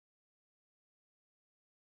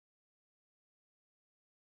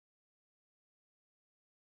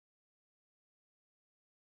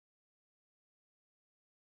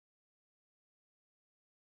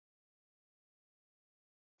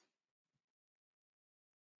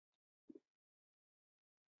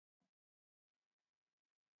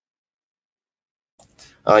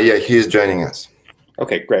Yeah, he is joining us.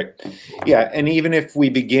 Okay, great. Yeah, and even if we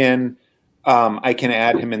begin, I can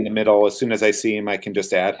add him in the middle. As soon as I see him, I can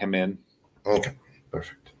just add him in. Okay,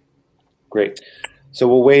 perfect. Great. So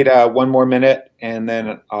we'll wait 1 more minute, and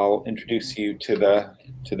then I'll introduce you to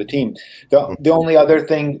the team. The only other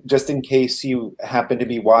thing, just in case you happen to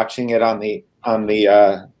be watching it on the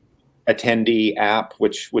attendee app,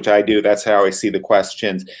 which I do, that's how I see the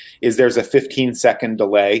questions, is there's a 15-second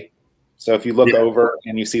delay. So if you look over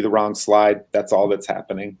and you see the wrong slide, that's all that's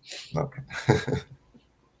happening. Okay.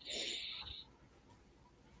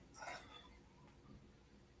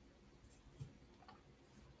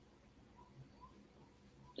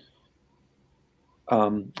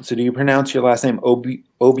 So do you pronounce your last name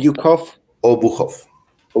Obukhov? Obukhov.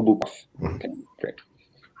 Obukhov. Okay, great.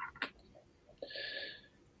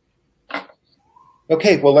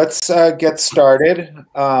 Okay, well, let's get started.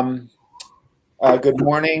 Good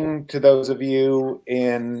morning to those of you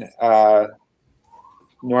in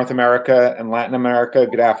North America and Latin America.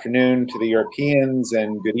 Good afternoon to the Europeans,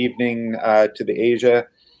 and good evening to the Asia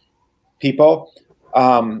people.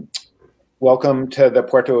 Welcome to the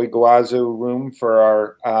Puerto Iguazu room for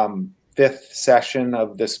our 5th session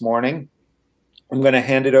of this morning. I'm going to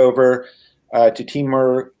hand it over to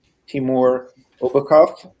Timur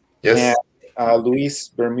Obukhov and Luis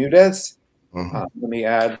Bermudez. Let me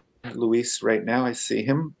add Luis right now. I see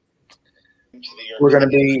him. We're going to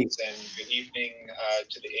be. And good evening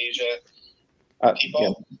to the Asia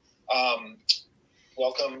people. Yeah.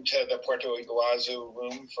 Welcome to the Puerto Iguazu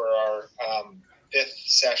room for our 5th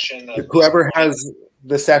session. Whoever has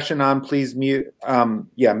the session on, please mute.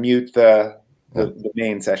 Mute the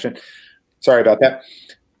main session. Sorry about that.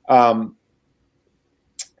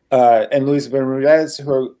 And Luis Bermudez, who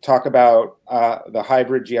will talk about the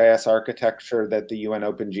hybrid GIS architecture that the UN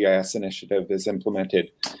Open GIS Initiative has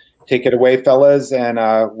implemented. Take it away, fellas, and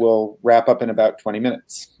we'll wrap up in about 20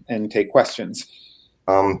 minutes and take questions.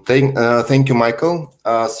 Thank you, Michael.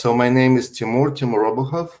 So my name is Timur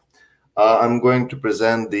Obukhov. I'm going to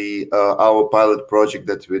present our pilot project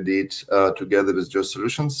that we did together with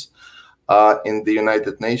GeoSolutions in the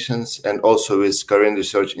United Nations and also with Korean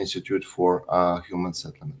Research Institute for Human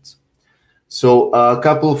Settlements. So a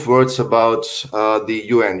couple of words about the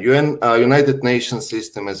UN. United Nations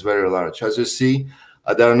system is very large. As you see,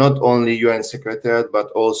 there are not only UN Secretariat,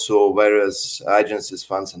 but also various agencies,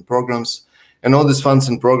 funds, and programs. And all these funds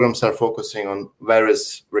and programs are focusing on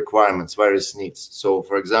various requirements, various needs. So,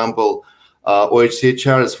 for example,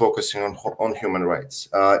 OHCHR is focusing on human rights.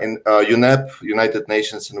 UNEP, United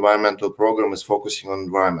Nations Environmental Program, is focusing on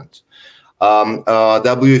environment.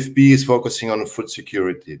 WFP is focusing on food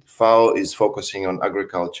security. FAO is focusing on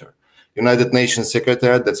agriculture. United Nations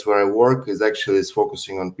Secretariat, that's where I work, is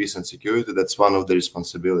focusing on peace and security. That's one of the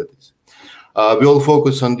responsibilities. We all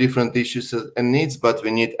focus on different issues and needs, but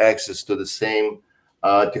we need access to the same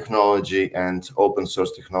technology and open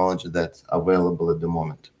source technology that's available at the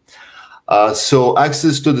moment. So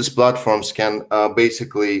access to these platforms can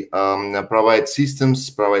basically provide systems,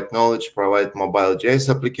 provide knowledge, provide mobile GIS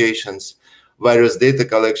applications, various data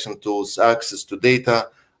collection tools, access to data,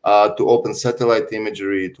 to open satellite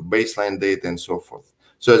imagery, to baseline data, and so forth.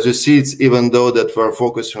 So as you see, it's even though that we're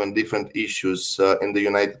focusing on different issues in the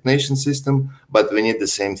United Nations system, but we need the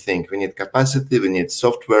same thing. We need capacity, we need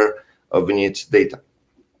software, we need data.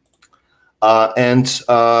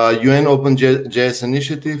 UN Open GIS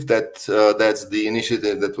Initiative, that's the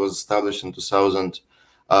initiative that was established in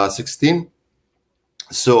 2016.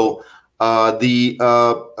 So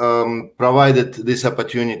provided this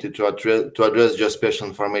opportunity to address geospatial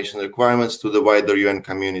information requirements to the wider UN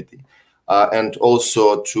community. And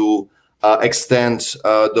also to extend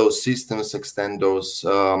those systems, extend those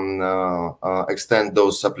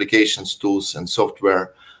applications, tools, and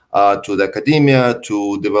software to the academia,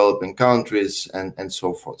 to developing countries, and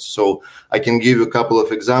so forth. So I can give you a couple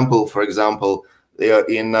of examples. For example,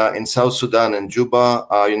 in South Sudan and Juba,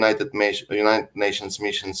 United Nations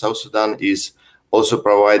Mission in South Sudan is also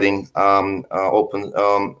providing open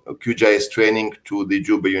QGIS training to the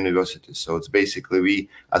Juba University. So it's basically we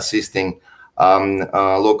assisting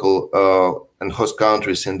local and host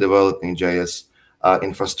countries in developing GIS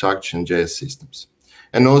infrastructure and GIS systems.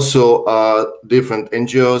 And also different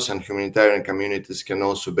NGOs and humanitarian communities can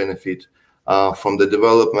also benefit from the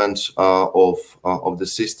development of the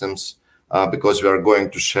systems because we are going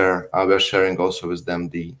to share, we're sharing also with them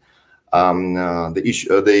the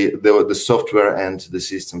software and the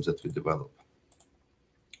systems that we develop.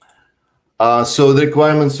 So the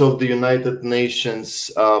requirements of the United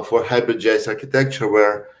Nations for hybrid GIS architecture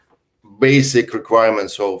were basic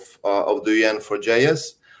requirements of the UN for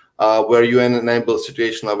GIS. where UN enables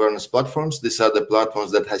situational awareness platforms. These are the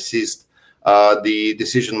platforms that assist the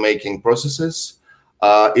decision-making processes.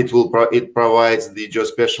 It provides the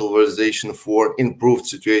geospatial visualization for improved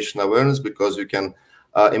situational awareness, because you can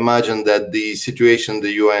imagine that the situation in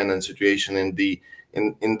the UN and situation in the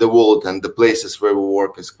world and the places where we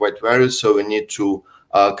work is quite various. So we need to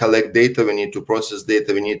collect data, we need to process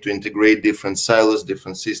data, we need to integrate different silos,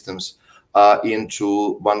 different systems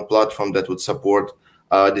into one platform that would support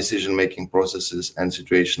decision-making processes and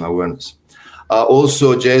situational awareness.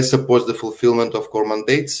 Also, GIS supports the fulfillment of core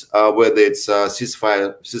mandates, whether it's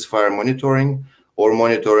ceasefire monitoring, or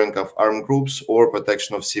monitoring of armed groups, or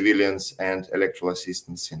protection of civilians and electoral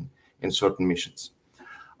assistance in certain missions.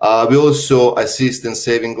 We also assist in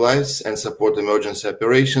saving lives and support emergency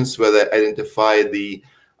operations, where they identify the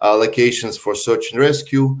locations for search and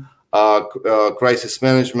rescue, crisis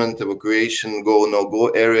management, evacuation, go, no-go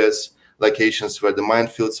areas, locations where the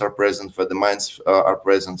minefields are present, where the mines are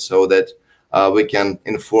present, so that we can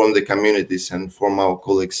inform the communities and inform our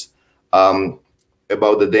colleagues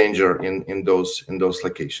about the danger in those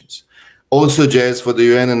locations. Also, GIS for the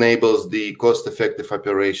UN enables the cost-effective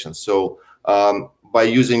operations. So by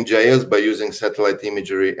using GIS, by using satellite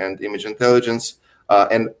imagery and image intelligence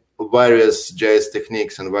and various GIS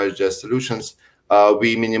techniques and various GIS solutions,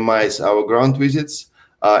 we minimize our ground visits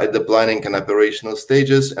at the planning and operational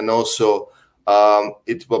stages, and also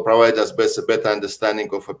it will provide us a better understanding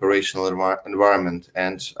of operational environment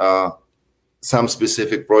and some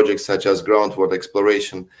specific projects such as groundwater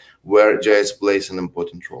exploration, where GIS plays an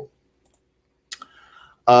important role.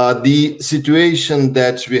 The situation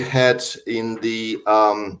that we had in the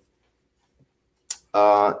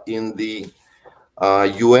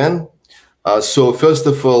UN. So first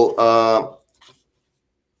of all,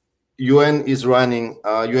 UN is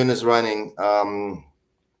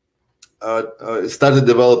started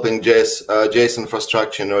developing GIS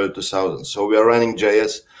infrastructure in early 2000. So we are running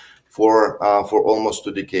GIS for almost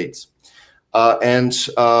 2 decades, and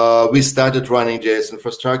we started running GIS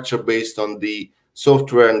infrastructure based on the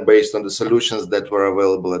software and based on the solutions that were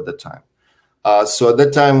available at the time. So at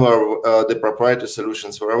that time, the proprietary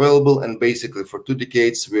solutions were available, and basically for 2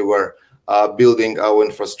 decades we were building our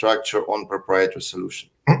infrastructure on proprietary solution.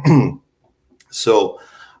 So,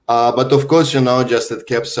 but of course, just it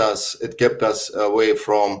kept us away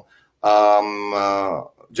from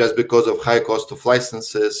just because of high cost of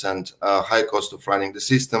licenses and high cost of running the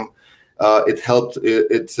system.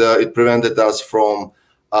 It prevented us from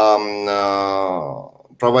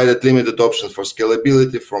provided limited options for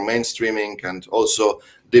scalability, for mainstreaming, and also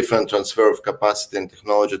different transfer of capacity and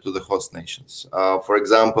technology to the host nations. For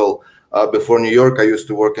example, before New York, I used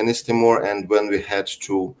to work in East Timor, and when we had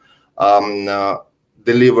to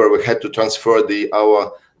we had to transfer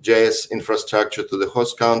our GIS infrastructure to the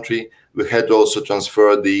host country. We had to also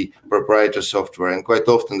transfer the proprietary software, and quite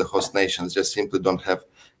often the host nations just simply don't have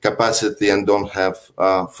capacity and don't have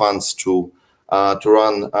funds to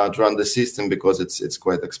run the system, because it's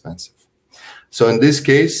quite expensive. So in this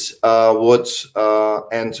case,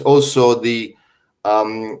 and also the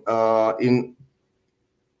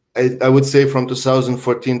I would say from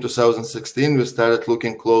 2014 2016 we started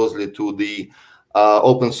looking closely to the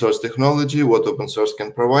open source technology, what open source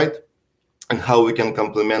can provide, and how we can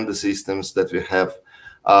complement the systems that we have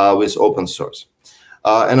with open source.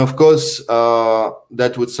 And of course,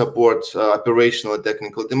 that would support operational and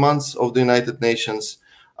technical demands of the United Nations,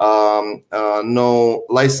 no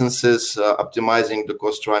licenses, optimizing the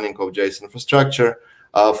cost running of GIS infrastructure,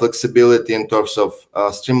 flexibility in terms of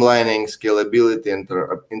streamlining, scalability,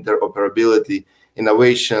 interoperability,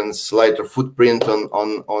 innovations, lighter footprint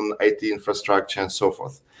on IT infrastructure, and so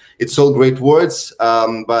forth. It's all great words,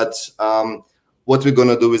 but what we're going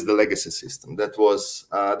to do with the legacy system? That was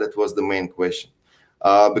the main question.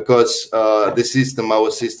 Because our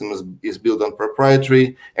system is built on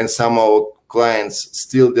proprietary, and some of our clients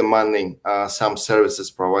still demanding some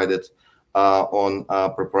services provided on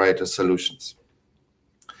proprietary solutions.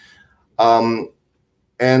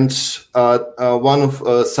 And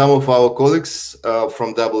some of our colleagues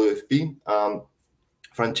from WFP,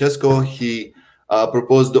 Francesco, he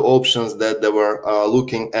proposed the options that they were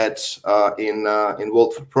looking at in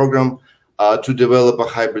World Food Program to develop a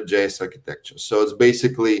hybrid GIS architecture. So it's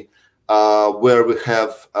basically where we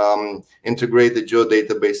have integrated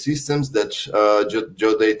geodatabase systems, that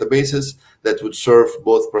geodatabases that would serve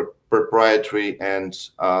both proprietary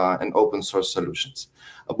and open source solutions.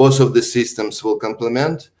 Both of the systems will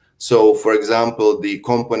complement. So, for example, the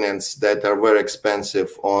components that are very expensive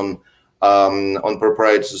on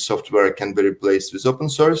proprietary software can be replaced with open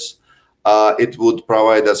source. It would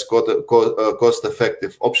provide us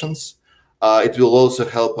cost-effective options. It will also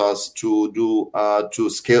help us to do to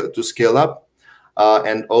scale up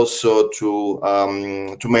and also to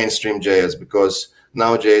mainstream GIS, because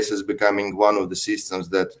now GIS is becoming one of the systems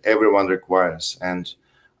that everyone requires, and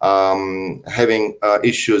having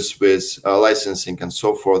issues with licensing and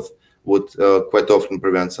so forth would quite often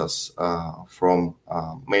prevent us from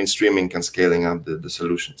mainstreaming and scaling up the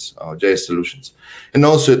solutions, GIS solutions. And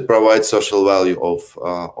also it provides social value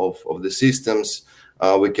of the systems.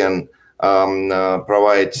 We can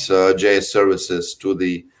provide GIS services to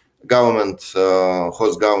the government,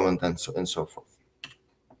 host government, and so forth.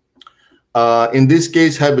 In this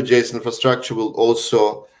case, hybrid GIS infrastructure will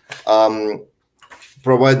also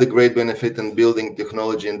provide the great benefit in building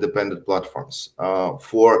technology-independent platforms.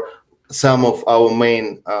 For some of our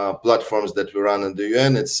main platforms that we run in the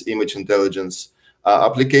UN, it's image intelligence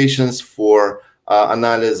applications for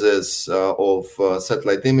analysis of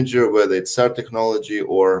satellite imagery, whether it's SAR technology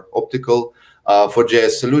or optical, for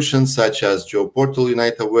GIS solutions such as GeoPortal,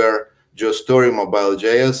 UniteAware, GeoStory, Mobile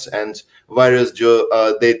GIS, and various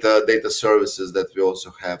data services that we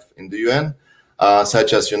also have in the UN,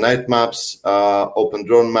 such as Unite Maps, Open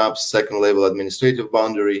Drone Maps, second-level administrative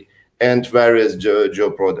boundary, and various geo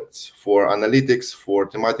products for analytics, for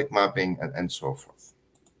thematic mapping, and so forth.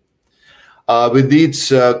 We did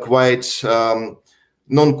quite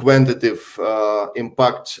non-quantitative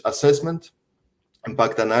impact assessment,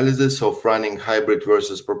 impact analysis of running hybrid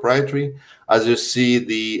versus proprietary. As you see,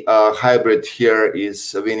 the hybrid here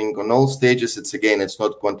is winning on all stages. It's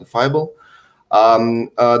not quantifiable.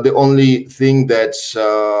 The only thing that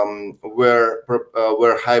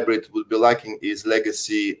where hybrid would be lacking is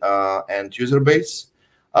legacy and user base.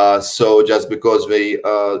 So just because we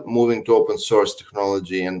moving to open source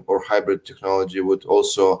technology and or hybrid technology would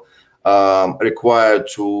also require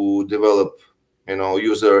to develop,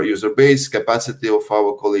 user base capacity of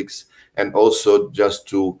our colleagues, and also just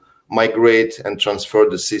to migrate and transfer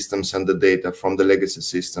the systems and the data from the legacy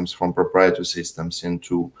systems, from proprietary systems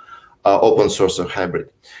into open source or hybrid.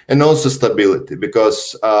 And also stability,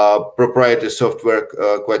 because proprietary software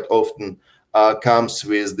quite often comes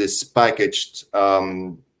with this packaged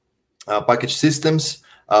systems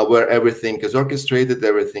where everything is orchestrated,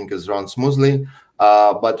 everything is run smoothly.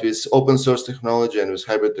 But with open source technology and with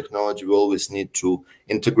hybrid technology, we always need to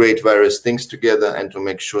integrate various things together and to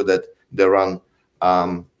make sure that they run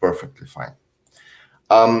perfectly fine.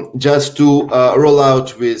 Just to roll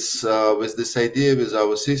out with this idea with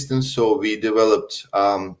our system, so we developed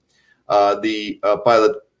the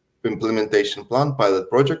pilot implementation plan, pilot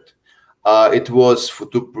project. It was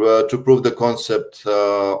to prove the concept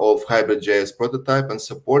of hybrid GIS prototype and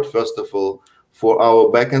support, first of all, for our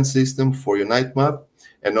backend system, for Unite Map,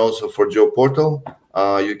 and also for GeoPortal.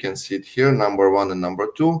 You can see it here, number 1 and number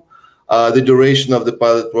 2. The duration of the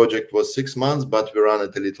pilot project was 6 months, but we ran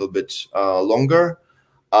it a little bit longer.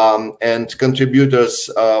 And contributors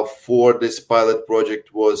for this pilot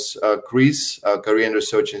project was CRIS, Korean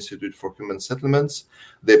Research Institute for Human Settlements.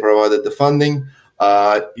 They provided the funding.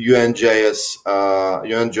 UN GIS,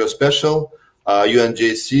 UN Geospatial,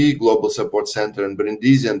 UNJC, Global Support Center in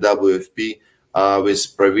Brindisi, and WFP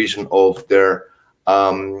with provision of their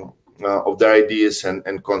ideas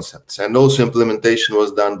and concepts. And also implementation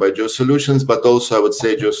was done by GeoSolutions, but also I would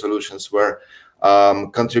say GeoSolutions were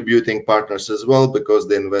contributing partners as well, because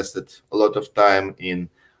they invested a lot of time in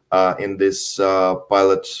this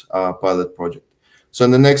pilot project. So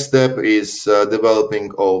the next step is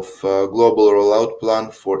developing of global rollout plan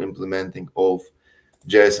for implementing of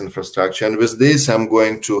GIS infrastructure. And with this, I'm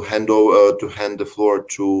going to hand the floor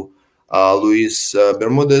to Luis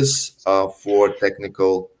Bermudez for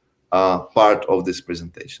technical part of this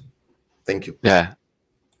presentation. Thank you. Yeah,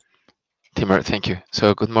 Timur, thank you.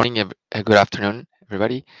 So good morning, good afternoon,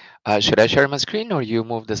 everybody. Should I share my screen or you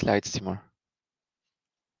move the slides, Timur?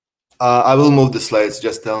 I will move the slides.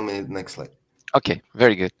 Just tell me the next slide. Okay,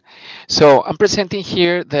 very good. So I'm presenting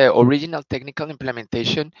here the original technical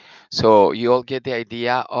implementation, so you all get the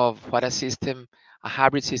idea of what a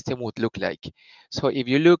hybrid system would look like. So if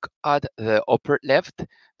you look at the upper left,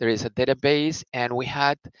 there is a database, and we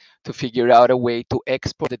had to figure out a way to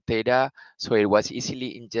export the data so it was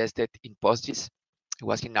easily ingested in PostGIS. It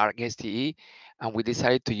was in ArcSDE, and we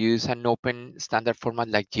decided to use an open standard format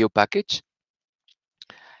like GeoPackage.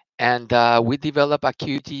 And we developed a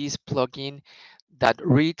QGIS plugin that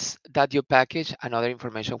reads that GeoPackage and other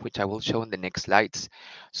information, which I will show in the next slides.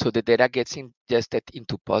 So the data gets ingested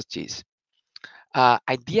into PostGIS.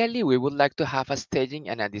 Ideally, we would like to have a staging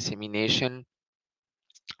and a dissemination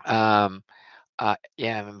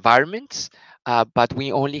environments. but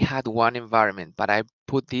we only had one environment. But I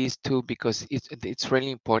put these two because it's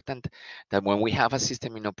really important that when we have a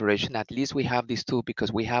system in operation, at least we have these two,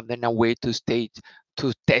 because we have then a way to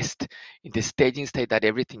test in the staging state that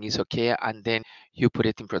everything is okay, and then you put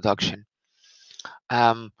it in production.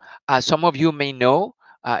 As some of you may know,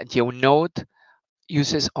 GeoNode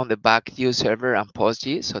uses on the back GeoServer and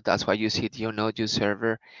PostGIS, so that's why you see GeoNode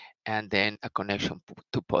GeoServer and then a connection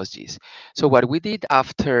to PostGIS. So what we did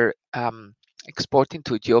after exporting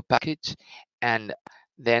to GeoPackage and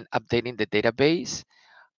then updating the database,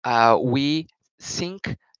 we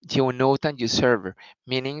sync GeoNode and GeoServer,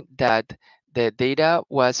 meaning that the data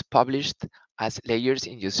was published as layers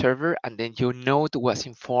in GeoServer, and then GeoNode was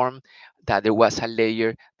informed that there was a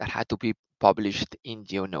layer that had to be published in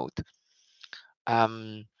GeoNode.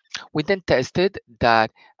 We then tested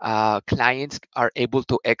that clients are able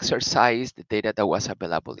to exercise the data that was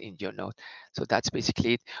available in GeoNode. So that's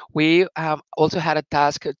basically it. We also had a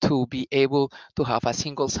task to be able to have a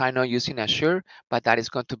single sign-on using Azure, but that is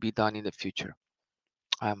going to be done in the future.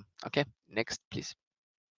 Okay, next, please.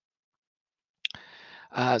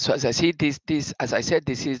 So as I see, as I said,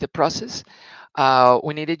 this is the process.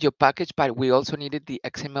 We needed your package, but we also needed the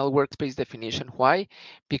XML workspace definition. Why?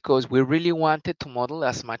 Because we really wanted to model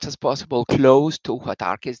as much as possible close to what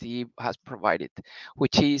ArcSD has provided,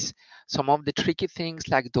 which is some of the tricky things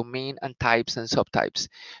like domain and types and subtypes.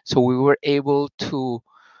 So we were able to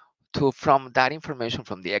from that information,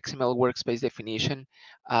 from the XML workspace definition,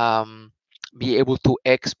 be able to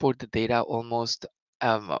export the data almost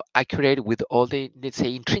accurate with all the, let's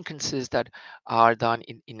say, intricacies that are done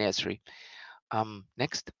in Esri.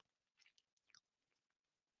 Next.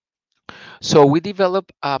 So we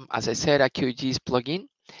developed, as I said, a QGIS plugin,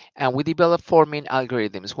 and we developed 4 main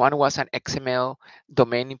algorithms. One was an XML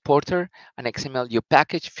domain importer, an XML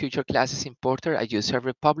GeoPackage future classes importer, a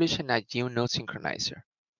GeoServer publish, and a GeoNode synchronizer.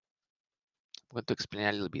 I'm going to explain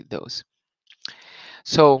a little bit those.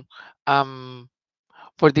 So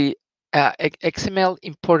for the XML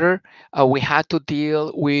importer, we had to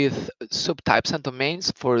deal with subtypes and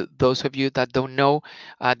domains. For those of you that don't know,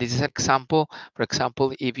 this is an example. For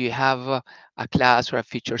example, if you have a class or a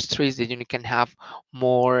feature streets, then you can have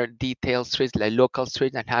more detailed streets like local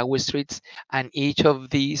streets and highway streets, and each of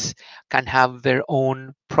these can have their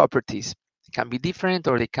own properties. It can be different,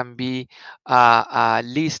 or they can be a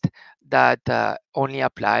list that only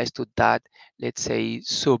applies to that, let's say,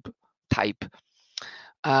 subtype.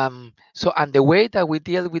 And the way that we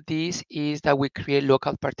deal with this is that we create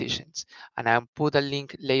local partitions, and I'll put a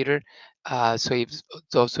link later. So if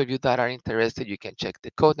those of you that are interested, you can check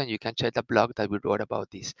the code and you can check the blog that we wrote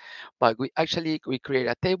about this. But we create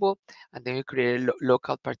a table, and then we create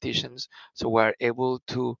local partitions, so we're able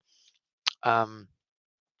to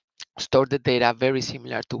store the data very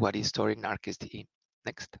similar to what is stored in ArcSD.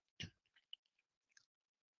 Next.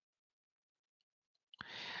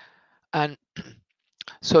 And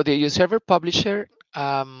so the GeoServer publisher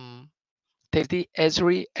takes the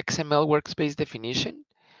Esri XML workspace definition,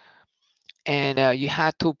 and you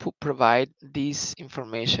had to provide this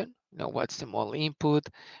information. You know, what's the model input,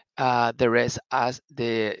 the rest as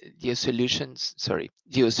the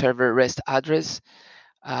GeoServer REST address,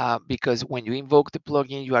 because when you invoke the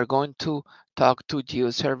plugin, you are going to talk to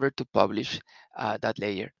GeoServer to publish that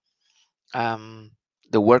layer. The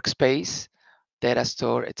workspace, data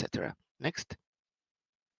store, etc. Next.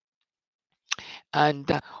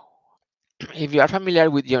 And if you are familiar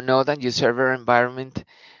with GeoNode and GeoServer environment,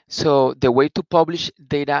 so the way to publish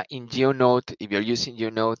data in GeoNode, if you're using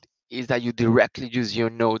GeoNode, is that you directly use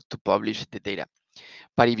GeoNode to publish the data.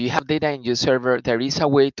 But if you have data in GeoServer, there is a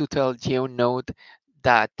way to tell GeoNode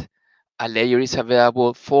that a layer is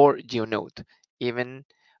available for GeoNode, even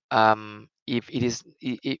if it is,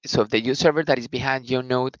 so the GeoServer that is behind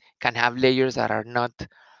GeoNode can have layers that are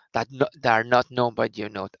not known by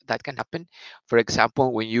GeoNode. That can happen. For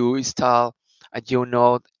example, when you install a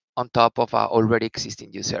GeoNode on top of an already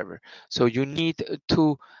existing GeoServer. So you need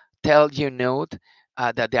to tell GeoNode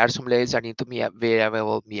that there are some layers that need to be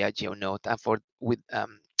available via GeoNode, and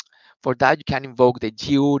for that, you can invoke the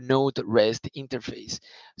GeoNode REST interface.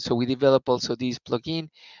 So we develop also this plugin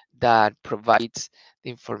that provides the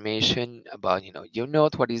information about,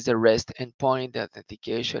 GeoNode, what is the REST endpoint, the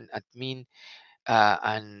authentication, admin,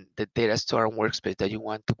 and the data store and workspace that you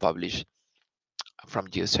want to publish from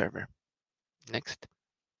GeoServer. Next.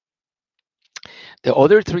 The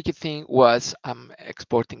other tricky thing was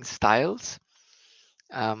exporting styles.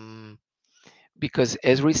 Because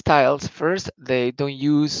Esri styles, first, they don't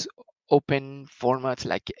use open formats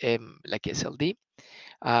like SLD.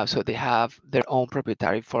 So they have their own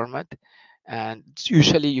proprietary format. and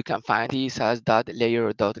usually you can find these as dot layer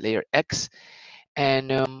or dot layer X.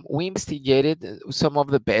 And we investigated some of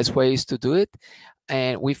the best ways to do it,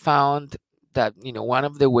 and we found that one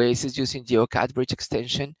of the ways is using GeoCAD bridge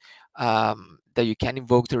extension that you can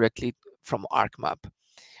invoke directly from ArcMap.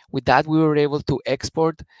 With that, we were able to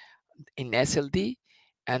export in SLD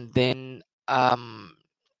and then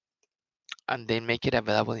make it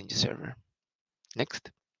available in the server.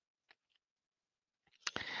 Next.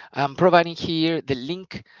 I'm providing here the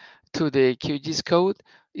link to the QGIS code.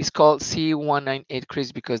 It's called C198,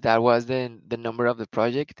 Chris, because that was the number of the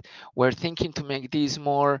project. We're thinking to make this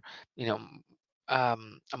more, a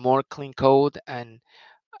more clean code and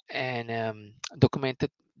documented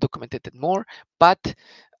more. But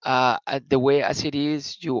the way as it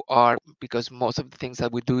is, you are, because most of the things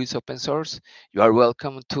that we do is open source, you are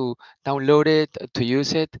welcome to download it, to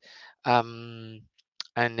use it, and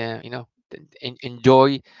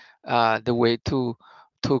enjoy the way to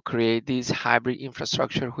create this hybrid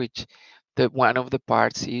infrastructure, which one of the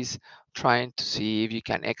parts is trying to see if you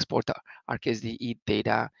can export ArcSD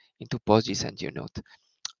data into PostGIS and GeoNote.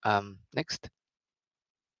 Next.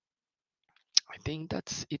 I think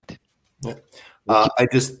that's it. Yeah. I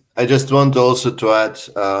just want also to add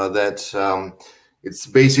that it's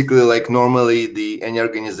basically like normally any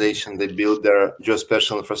organization, they build their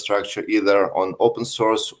geospatial infrastructure either on open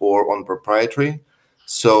source or on proprietary.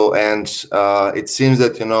 So, and it seems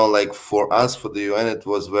that, like for us, for the UN, it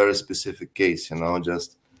was very specific case,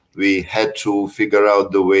 just we had to figure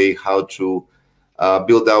out the way how to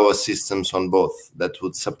build our systems on both that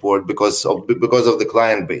would support because of the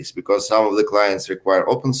client base, because some of the clients require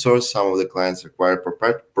open source, some of the clients require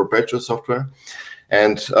proprietary software.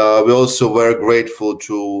 And we also were grateful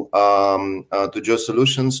to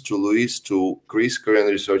GeoSolutions, to Luis, to Chris, Korean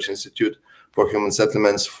Research Institute for Human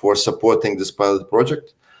Settlements for supporting this pilot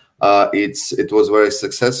project. It was very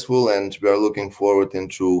successful, and we are looking forward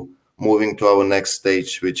into moving to our next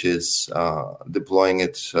stage, which is deploying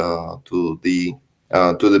it on the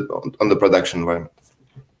production environment.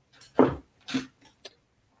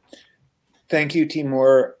 Thank you,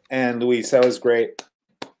 Timur and Luis. That was great.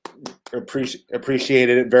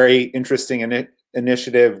 Appreciated it. Very interesting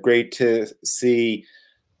initiative. Great to see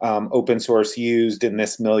open source used in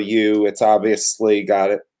this milieu. It's obviously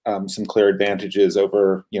got some clear advantages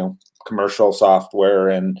over commercial software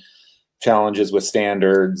and challenges with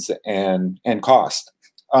standards and cost.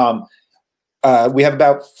 We have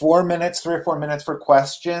about 3 or 4 minutes for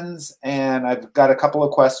questions, and I've got a couple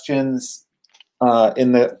of questions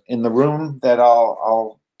in the room that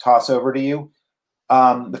I'll toss over to you.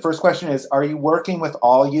 The first question is, are you working with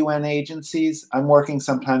all UN agencies? I'm working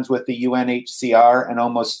sometimes with the UNHCR, and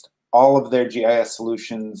almost all of their GIS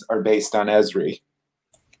solutions are based on Esri.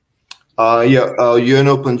 UN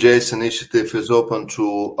Open GIS Initiative is open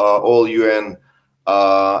to all UN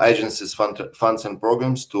agencies, funds and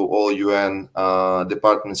programs, to all UN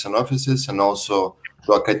departments and offices, and also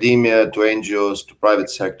to academia, to NGOs, to private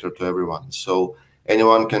sector, to everyone. So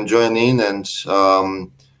anyone can join in, and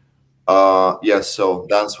yes, so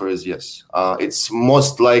the answer is yes. It's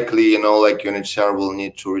most likely, like UNHCR will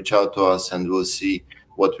need to reach out to us, and we'll see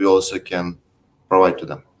what we also can provide to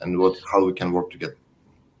them and how we can work together.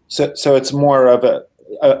 So it's more of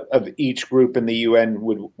each group in the UN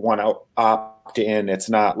would want to opt in. It's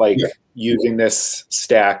not like using this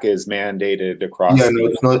stack is mandated across. Yeah, no,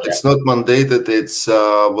 it's not mandated. It's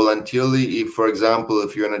voluntarily. If, for example,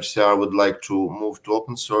 if UNHCR would like to move to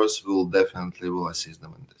open source, we'll definitely assist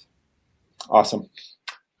them in this. Awesome.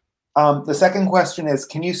 The second question is,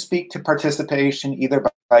 can you speak to participation either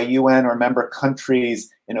by UN or member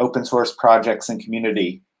countries in open source projects and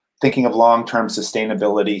community? Thinking of long-term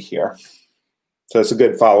sustainability here. So it's a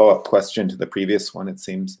good follow-up question to the previous one, it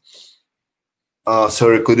seems.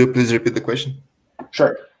 Sorry, could you please repeat the question?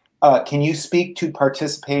 Sure. Can you speak to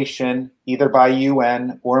participation either by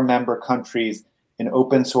UN or member countries in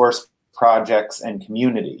open source projects and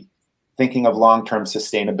community? Thinking of long-term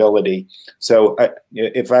sustainability. So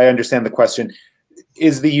if I understand the question,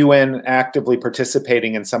 is the UN actively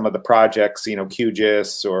participating in some of the projects,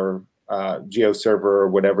 QGIS or GeoServer or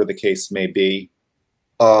whatever the case may be?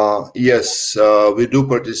 Yes, we do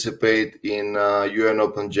participate in UN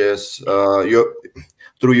Open GIS.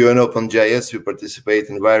 Through UN Open GIS, we participate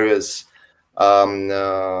in various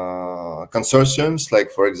consortiums,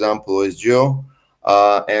 like, for example, OSGeo,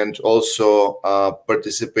 and also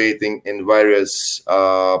participating in various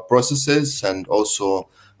processes, and also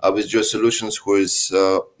with GeoSolutions, who is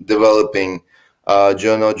developing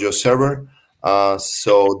GeoNode GeoServer.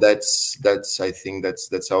 So I think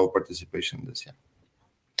that's our participation in this. Yeah.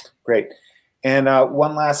 Great. And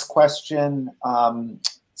one last question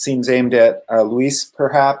seems aimed at Luis,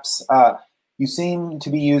 perhaps. You seem to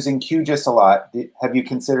be using QGIS a lot. Have you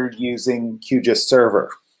considered using QGIS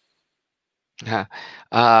Server?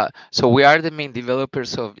 So we are the main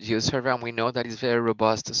developers of GeoServer, and we know that it's very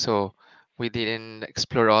robust, so we didn't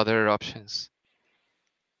explore other options.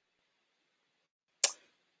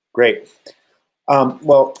 Great.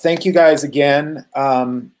 Well, thank you guys again.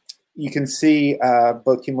 You can see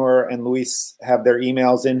both Timur and Luis have their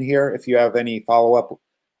emails in here. If you have any follow-up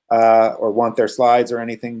or want their slides or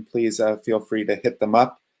anything, please feel free to hit them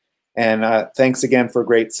up. And thanks again for a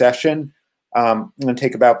great session. I'm going to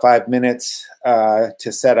take about 5 minutes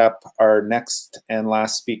to set up our next and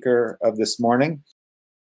last speaker of this morning.